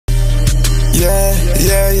Yeah,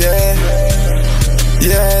 yeah, yeah.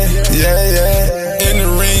 Yeah, yeah, yeah. In the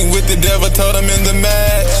ring with the devil, told him in the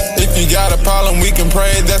match, if you got a problem, we can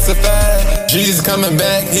pray, that's a fact. Jesus coming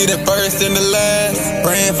back, he the first and the last.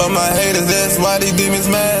 Praying for my haters, that's why these demons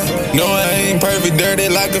mad. No, I ain't perfect, dirty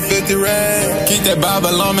like a 50 rag. Keep that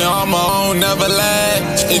Bible on me, on my own, never lag.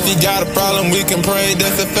 If you got a problem, we can pray,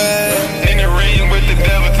 that's a fact. In the ring with the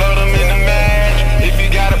devil, told him in the match, if you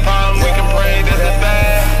got a problem, we can pray, that's a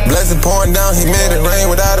fact. Blessing pouring down, he made it rain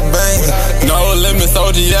without a bank. No limit,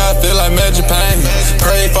 soldier, yeah, I feel like Major Pain.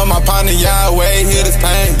 Pray for my partner, Yahweh, heal this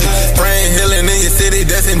pain. Praying healing in your city,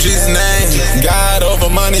 that's in Jesus' name. God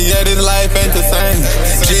over money, yeah, this life ain't the same.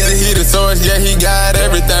 Jesus, he the source, yeah, he got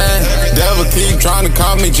everything. Devil keep trying to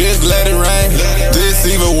call me, just let it rain. This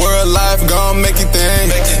evil world life gon' make you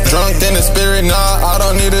think. Drunk in the spirit, nah, I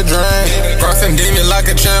don't need a drink. Crossing demon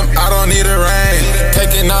like a champ, I don't need a rain.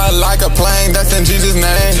 Taking out like a plane, that's in Jesus'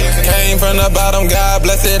 name. Came from the bottom, God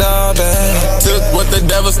bless it all, man. Took what the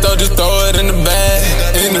devil stole, just throw it in the bag.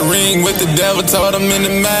 In the ring with the devil, told him in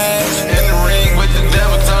the match. In the ring with the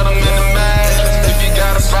devil, told him in the match. If you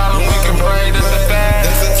got a problem, we can pray, that's a fact.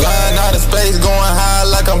 Flying out of space, going high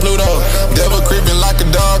like I'm Pluto. Devil creeping like a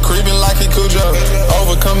dog, creeping like he Cujo.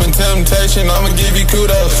 Overcoming temptation, I'ma give you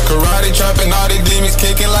kudos. Karate chopping all these demons,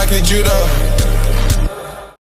 kicking like he judo.